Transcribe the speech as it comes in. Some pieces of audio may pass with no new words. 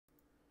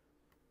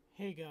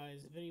Hey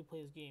guys, Video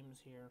Plays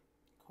Games here.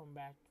 Come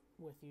back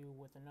with you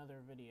with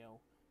another video.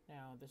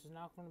 Now, this is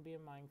not going to be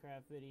a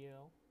Minecraft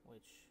video,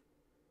 which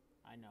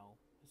I know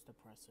is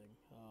depressing.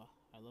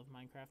 I love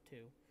Minecraft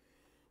too.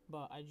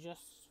 But I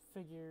just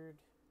figured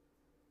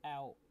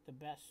out the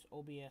best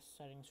OBS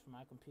settings for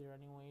my computer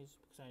anyways,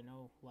 because I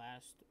know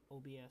last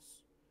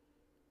OBS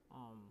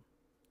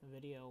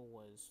video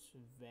was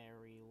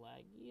very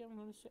laggy, I'm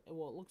going to say.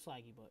 Well, it looks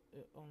laggy, but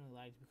it only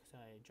lags because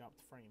I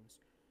dropped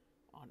frames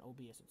on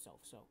OBS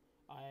itself. So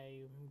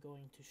I'm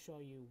going to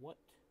show you what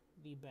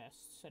the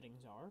best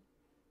settings are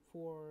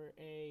for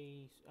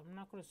I'm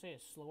not going to say a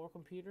slower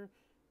computer,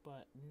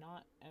 but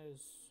not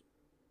as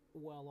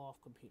well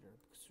off computer,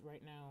 because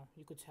right now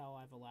you could tell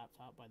I have a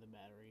laptop by the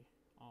battery,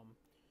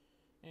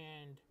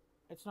 and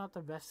it's not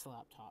the best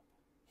laptop.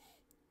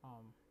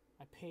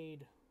 I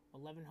paid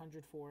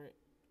 $1,100 for it,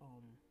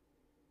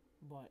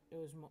 but it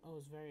was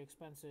very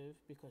expensive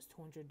because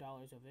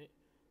 $200 of it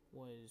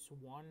was,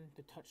 one,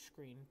 the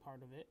touchscreen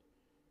part of it,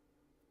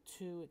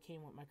 two, it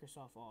came with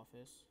Microsoft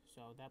Office,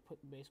 so that put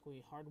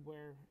basically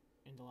hardware,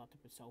 and the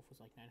laptop itself was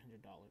like $900,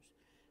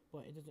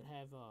 but it doesn't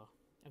have a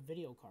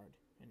video card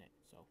in it,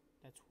 so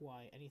that's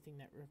why anything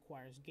that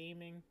requires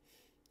gaming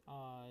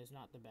is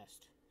not the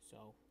best.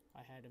 So I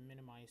had to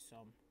minimize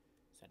some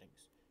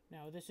settings.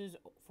 Now this is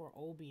for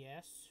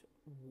OBS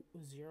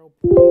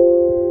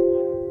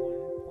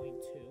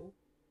 0.11.2,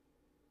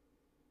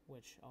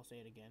 which I'll say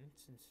it again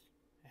since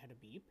I had a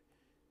beep.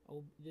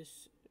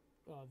 This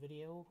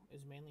video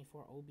is mainly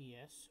for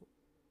OBS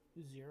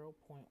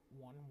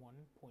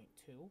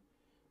 0.11.2.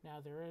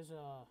 Now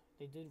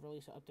they did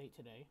release an update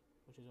today,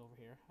 which is over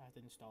here. I have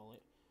to install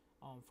it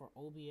for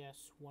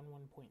OBS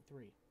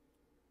 11.3,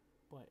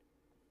 but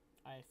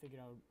I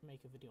figured I would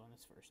make a video on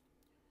this first.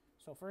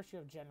 So first you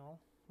have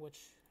general,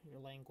 which your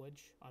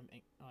language,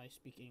 I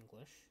speak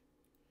English,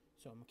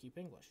 so I'm gonna keep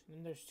English. And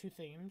then there's two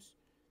themes,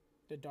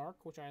 the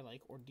dark, which I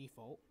like, or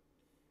default.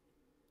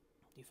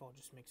 Default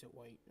just makes it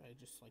white. I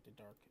just like the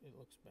dark. It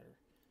looks better.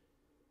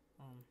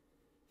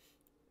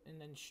 And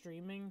then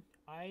streaming.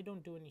 I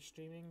don't do any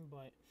streaming,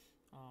 but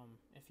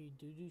if you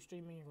do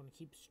streaming, you're going to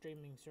keep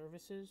streaming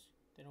services.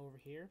 Then over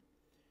here,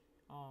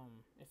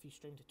 if you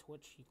stream to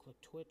Twitch, you click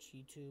Twitch,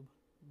 YouTube.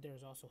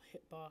 There's also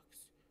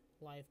Hitbox,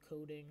 live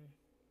coding,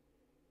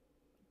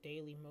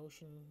 daily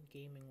motion,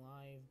 gaming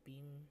live,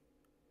 beam,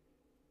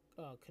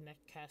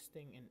 connect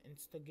casting, and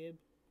instagib,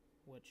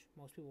 which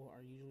most people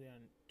are usually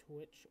on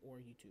Twitch or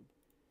YouTube.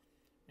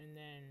 And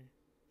then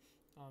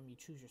you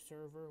choose your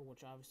server,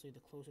 which obviously the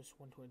closest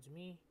one towards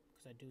me,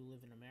 because I do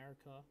live in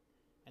America.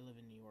 I live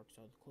in New York,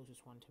 so the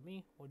closest one to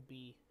me would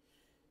be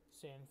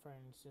San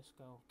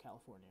Francisco,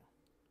 California.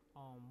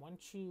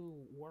 Once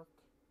you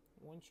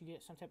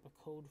get some type of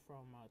code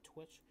from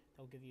Twitch,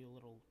 they'll give you a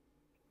little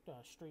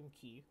stream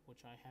key,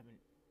 which I haven't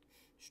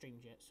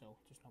streamed yet, so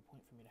there's no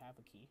point for me to have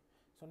a key.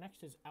 So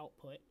next is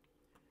output.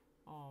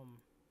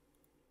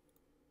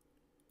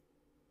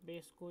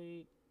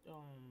 Basically,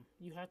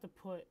 you have to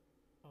put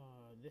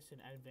this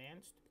in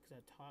advanced, because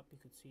at top you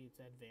could see it's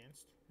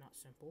advanced, not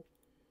simple.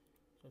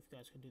 So if you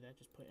guys could do that,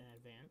 just put in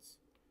advanced.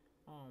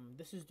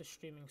 This is the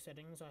streaming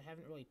settings. I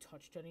haven't really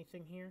touched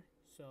anything here,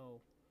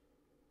 so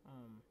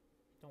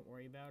don't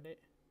worry about it.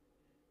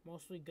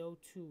 Mostly go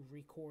to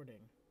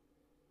recording.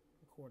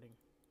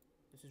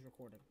 This is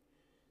recording.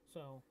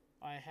 So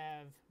I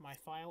have my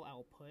file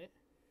output,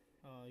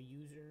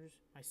 users,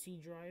 my C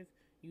drive,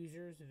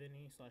 users,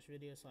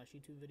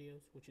 Vinny/video/YouTube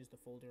videos, which is the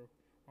folder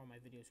where my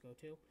videos go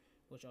to,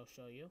 which I'll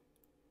show you.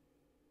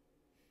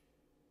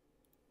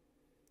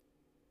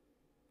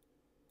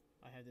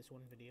 I have this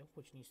one video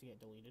which needs to get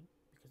deleted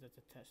because that's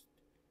a test.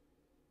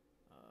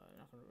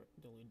 Not gonna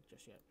delete it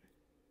just yet.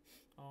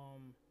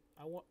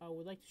 I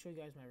would like to show you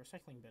guys my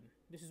recycling bin.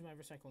 This is my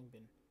recycling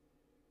bin.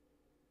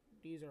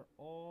 These are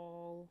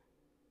all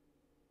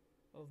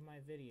of my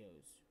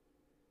videos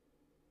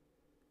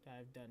that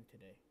I've done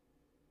today,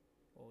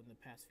 or in the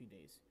past few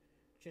days.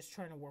 Just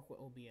trying to work with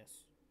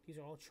OBS. These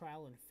are all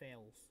trial and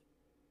fails.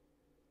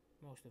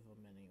 Most of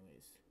them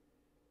anyways.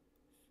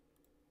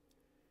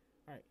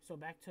 Alright, so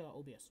back to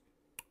OBS.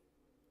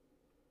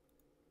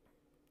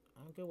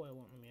 I don't get why it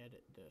won't let me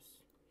edit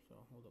this. So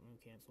hold up, let me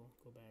cancel.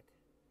 Go back.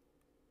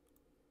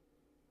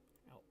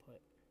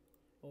 Output.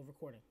 Oh,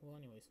 recording. Well,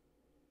 anyways.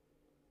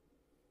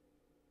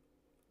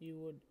 You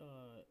would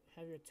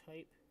have your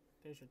type.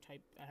 There's your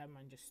type. I have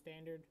mine just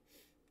standard.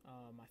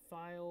 My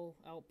file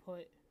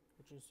output,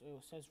 which is,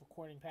 it says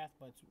recording path,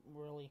 but it's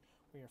really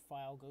where your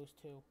file goes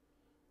to.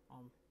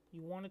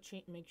 You want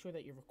to make sure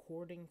that your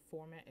recording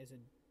format is a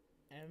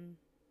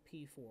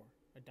MP4,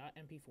 a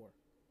 .mp4.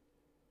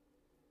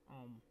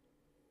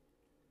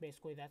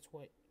 Basically that's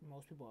what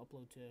most people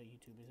upload to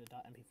YouTube, is a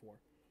 .mp4.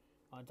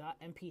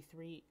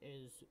 .mp3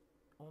 is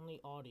only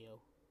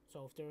audio.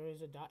 So if there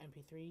is a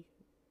 .mp3,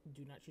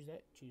 do not choose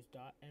that. Choose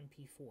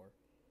 .mp4.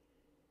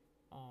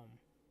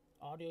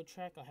 Audio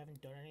track, I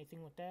haven't done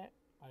anything with that.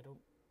 I don't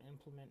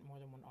implement more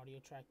than one audio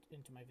track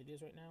into my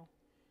videos right now.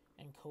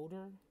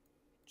 Encoder,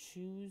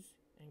 choose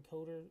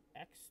encoder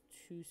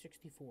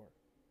X264.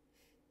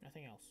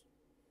 Nothing else.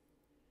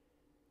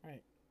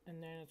 Alright,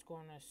 and then it's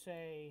going to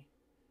say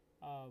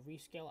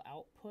rescale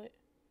output.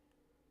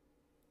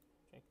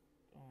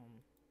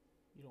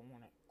 You don't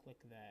want to click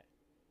that.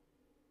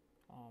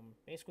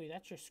 Basically,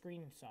 that's your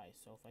screen size.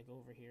 So if I go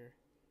over here,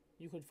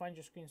 you could find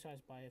your screen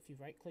size by if you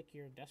right click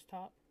your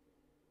desktop,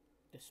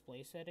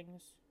 display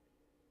settings.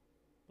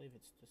 I believe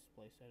it's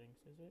display settings,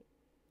 is it?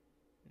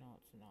 No,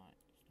 it's not.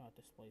 It's not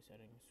display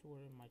settings. What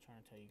am I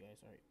trying to tell you guys?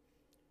 Alright.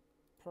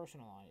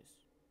 Personalize.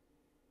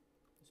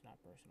 It's not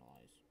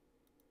personalize.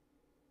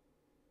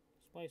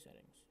 Display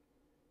settings.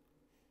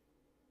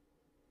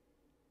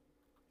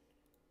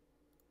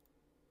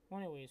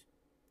 Well, anyways,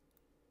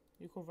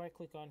 you can right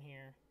click on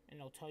here and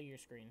it'll tell you your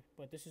screen.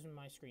 But this is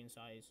my screen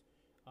size.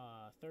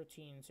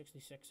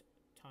 1366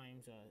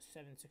 times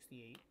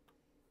 768.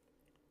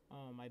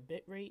 My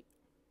bitrate,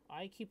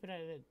 I keep it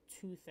at a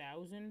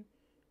 2000.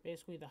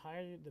 Basically, the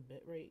higher the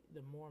bitrate,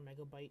 the more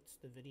megabytes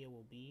the video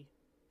will be.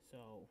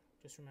 So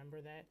just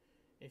remember that.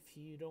 If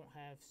you don't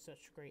have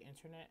such great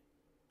internet,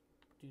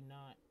 do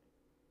not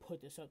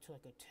put this up to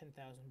like a 10,000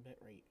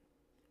 bitrate.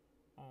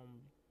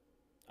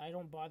 I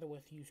don't bother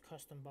with use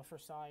custom buffer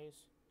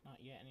size, not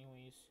yet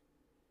anyways.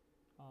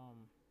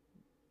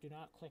 Do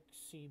not click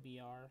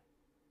CBR.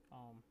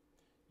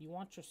 You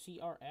want your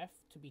CRF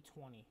to be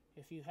 20.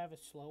 If you have it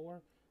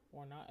slower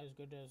or not as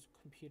good as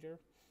computer,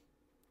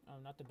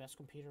 not the best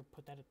computer,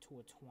 put that to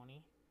a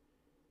 20.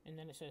 And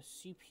then it says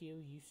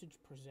CPU usage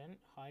percent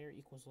higher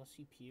equals less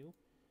CPU.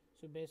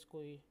 So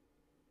basically,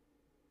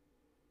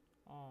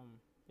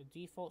 the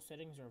default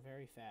settings are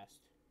very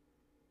fast,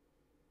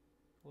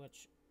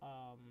 which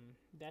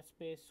that's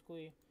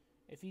basically,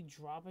 if you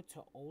drop it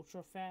to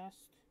ultra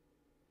fast,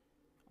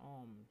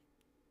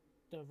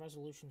 the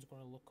resolution is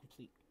going to look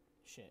complete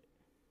shit.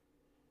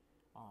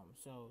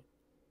 So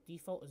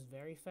default is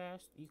very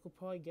fast. You could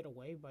probably get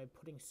away by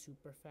putting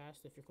super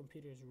fast if your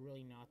computer is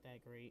really not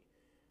that great.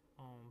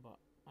 But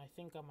I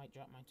think I might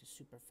drop mine to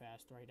super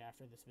fast right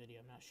after this video.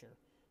 I'm not sure,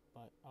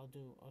 but I'll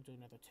do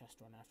another test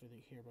run after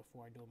here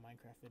before I do a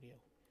Minecraft video.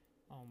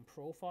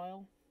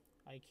 Profile,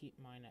 I keep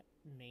mine at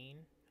main.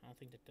 I don't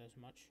think that does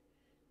much.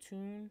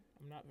 Tune,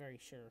 I'm not very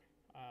sure.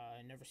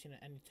 I never seen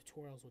any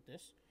tutorials with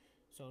this,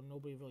 so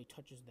nobody really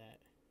touches that.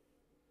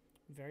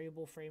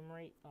 Variable frame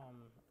rate,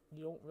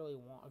 you don't really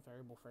want a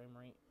variable frame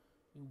rate.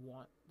 You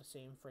want the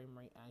same frame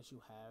rate as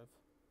you have.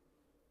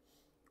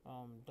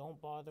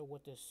 Don't bother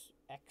with this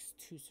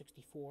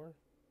X264.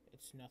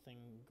 It's nothing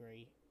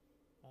great.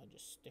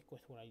 Just stick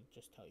with what I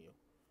just tell you.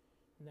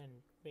 And then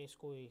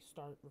basically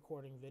start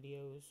recording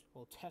videos,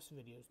 well, test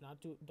videos.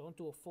 Don't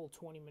do a full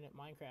 20-minute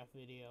Minecraft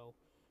video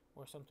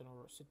or something,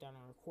 or sit down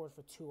and record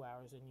for 2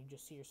 hours and you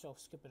just see yourself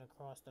skipping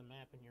across the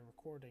map and you're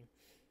recording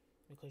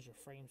because your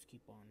frames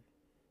keep on.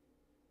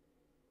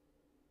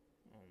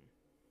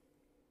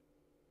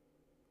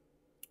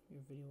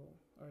 Your video,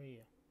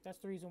 yeah, that's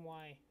the reason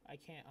why I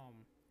can't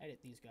edit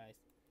these guys.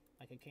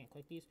 Like, I can't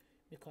click these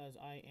because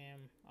I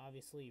am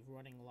obviously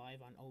running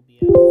live on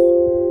OBS.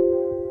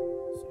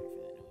 Sorry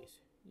for that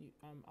noise.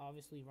 I'm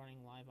obviously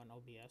running live on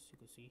OBS, you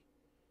can see.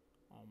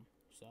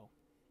 So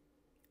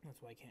that's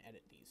why I can't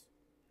edit these.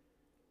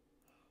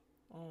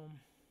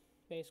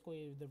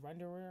 Basically, the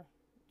renderer,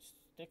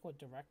 stick with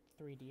Direct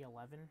 3D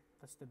 11.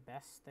 That's the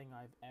best thing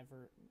I've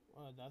ever.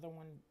 The other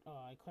one,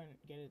 I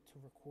couldn't get it to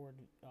record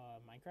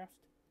Minecraft,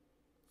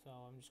 so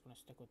I'm just gonna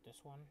stick with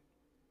this one.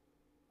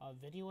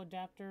 Video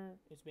adapter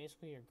is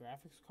basically your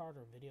graphics card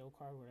or video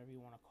card, whatever you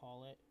want to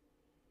call it.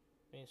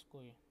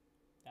 Basically,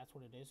 that's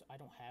what it is. I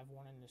don't have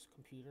one in this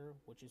computer,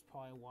 which is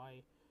probably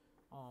why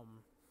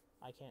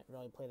I can't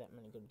really play that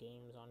many good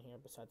games on here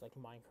besides like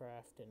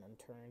Minecraft and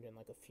Unturned and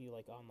like a few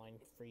like online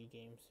free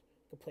games.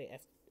 You can play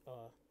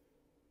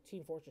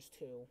Team Fortress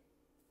 2.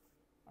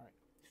 Alright,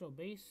 so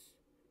base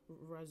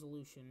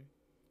resolution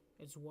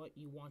is what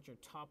you want your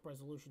top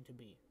resolution to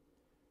be.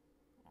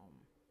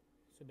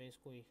 So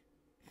basically,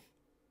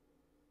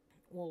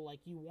 well, like,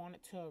 you want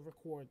it to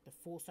record the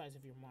full size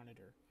of your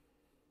monitor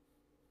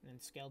and then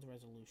scaled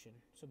resolution.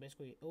 So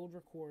basically, it will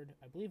record,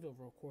 I believe it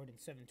will record in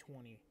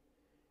 720,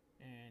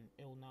 and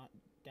it will not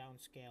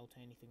downscale to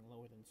anything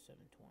lower than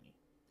 720.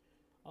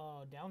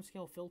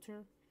 Downscale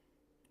filter,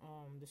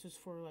 this is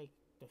for like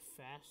the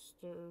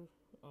faster,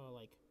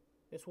 like,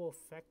 this will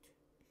affect,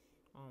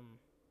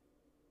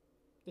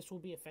 this will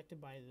be affected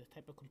by the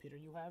type of computer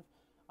you have.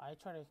 I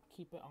try to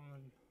keep it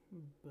on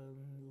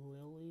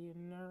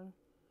billionaire,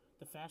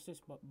 the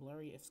fastest but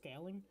blurry if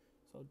scaling,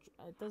 so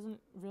it doesn't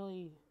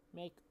really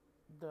make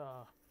the,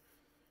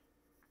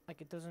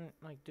 like, it doesn't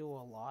like do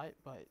a lot,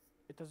 but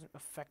it doesn't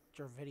affect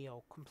your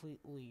video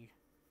completely.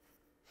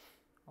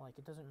 Like,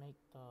 it doesn't make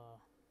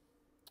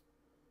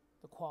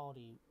the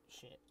quality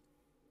shit.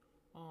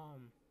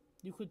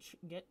 You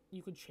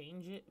could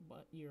change it,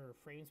 but your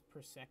frames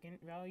per second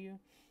value,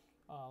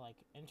 like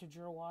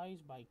integer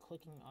wise, by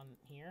clicking on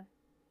here,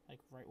 like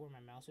right where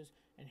my mouse is,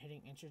 and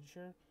hitting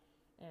integer,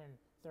 and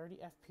 30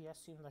 FPS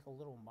seemed like a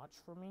little much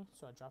for me,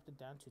 so I dropped it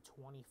down to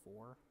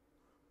 24.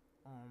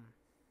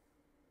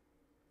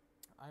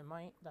 I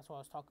might, that's what I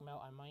was talking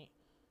about, I might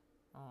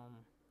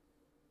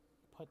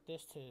put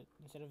this to,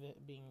 instead of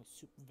it being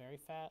very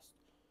fast,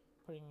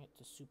 putting it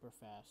to super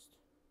fast.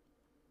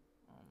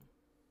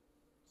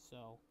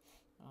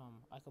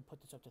 I could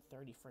put this up to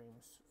 30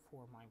 frames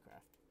for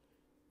Minecraft.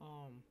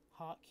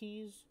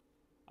 Hotkeys,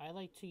 I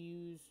like to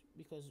use,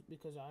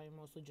 because I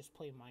mostly just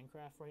play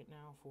Minecraft right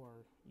now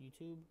for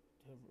YouTube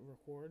to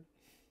record.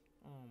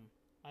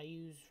 I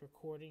use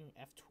recording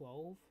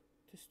F12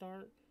 to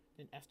start,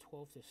 then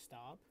F12 to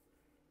stop,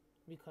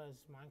 because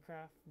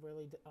Minecraft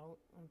really, I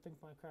don't think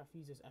Minecraft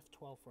uses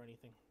F12 for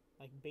anything.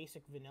 Like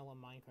basic vanilla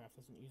Minecraft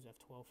doesn't use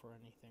F12 for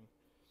anything.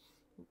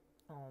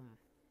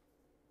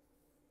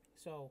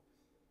 So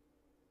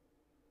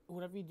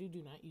whatever you do,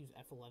 do not use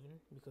F11,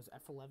 because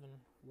F11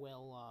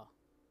 will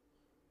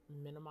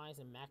minimize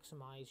and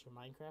maximize your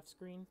Minecraft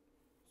screen.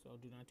 So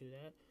do not do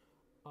that.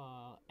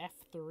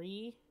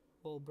 F3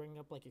 will bring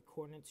up like your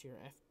coordinates,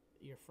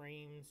 your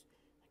frames,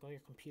 like all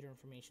your computer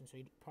information. So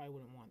you probably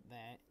wouldn't want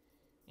that.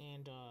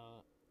 And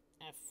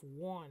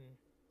F1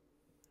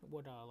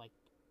 would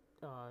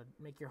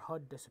make your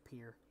HUD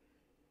disappear.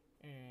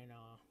 And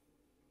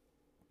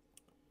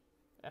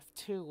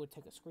F2 would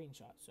take a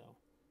screenshot. So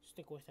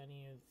stick with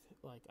any of,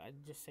 like,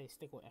 I'd just say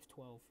stick with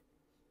F12.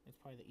 It's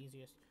probably the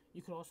easiest.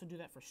 You could also do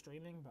that for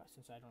streaming, but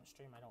since I don't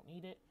stream, I don't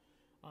need it.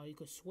 You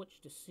could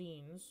switch to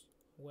scenes,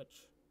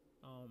 which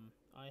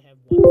I have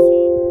one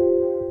scene.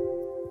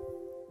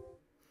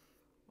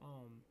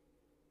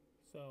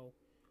 So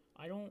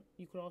I don't.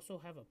 You could also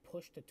have a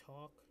push to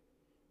talk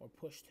or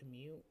push to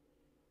mute.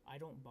 I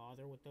don't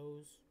bother with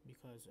those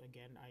because,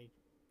 again, I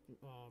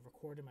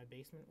record in my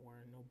basement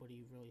where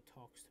nobody really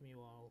talks to me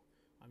while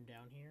I'm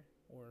down here,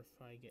 or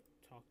if I get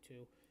talked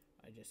to,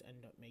 I just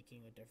end up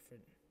making a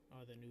different,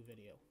 the new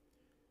video.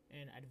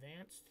 And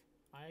advanced,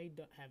 I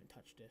haven't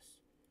touched this.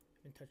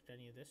 I haven't touched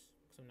any of this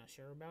because I'm not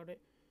sure about it.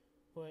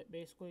 But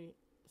basically,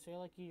 say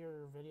like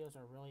your videos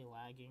are really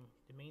lagging,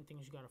 the main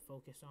things you gotta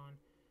focus on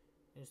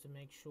is to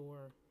make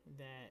sure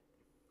that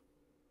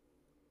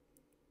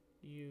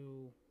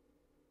you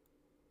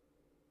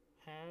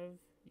have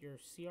your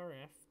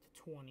CRF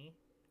to 20,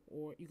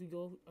 or you could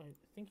go, I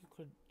think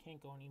you can't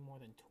go any more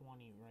than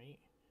 20, right?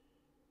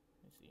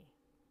 Let's see.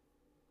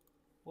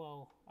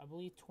 Well, I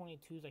believe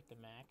 22 is like the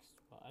max,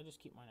 but I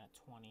just keep mine at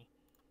 20.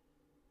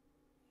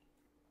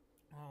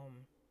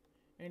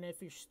 And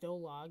if you're still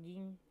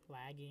lagging,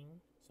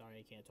 sorry,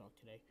 I can't talk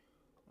today.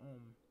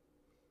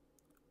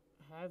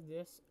 Have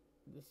this,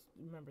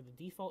 remember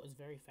the default is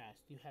very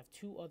fast. You have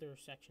two other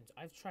sections.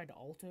 I've tried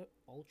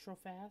ultra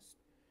fast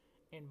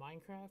in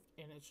Minecraft,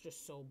 and it's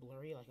just so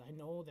blurry. Like, I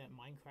know that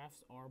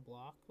Minecrafts are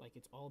block, like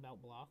it's all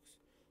about blocks,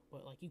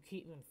 but like you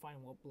can't even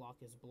find what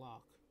block is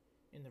block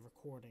in the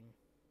recording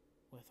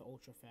with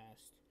ultra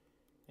fast.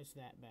 It's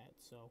that bad.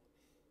 So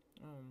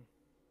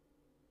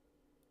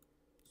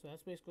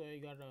that's basically all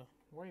you gotta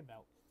worry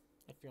about.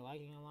 If you're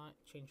lagging a lot,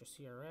 change your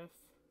CRF,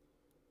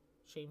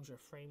 change your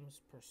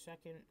frames per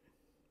second.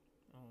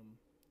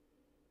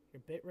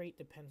 Your bitrate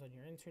depends on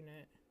your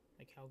internet,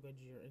 like how good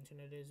your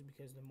internet is,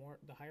 because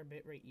the higher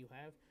bitrate you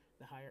have,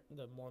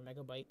 the more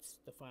megabytes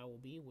the file will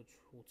be, which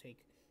will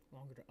take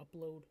longer to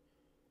upload.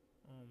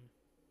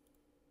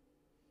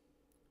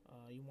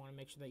 You want to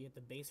make sure that you have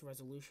the base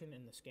resolution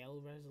and the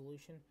scale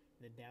resolution,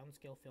 the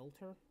downscale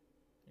filter,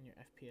 and your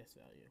FPS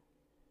value.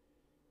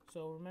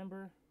 So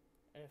remember,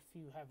 if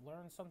you have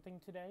learned something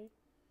today,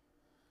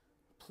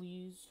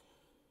 please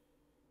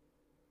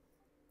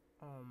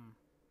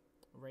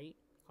rate,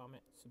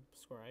 comment,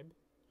 subscribe.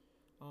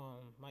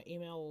 My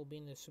email will be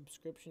in the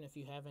subscription. If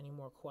you have any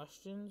more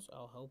questions,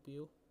 I'll help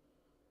you.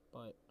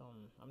 But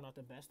I'm not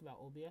the best about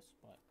OBS,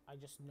 but I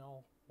just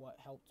know what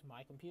helped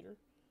my computer.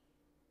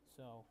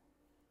 So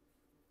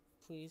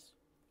please,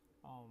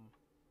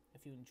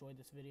 if you enjoyed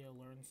this video,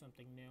 learned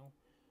something new,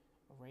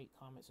 rate,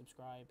 comment,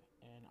 subscribe,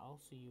 and I'll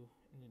see you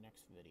in the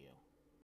next video.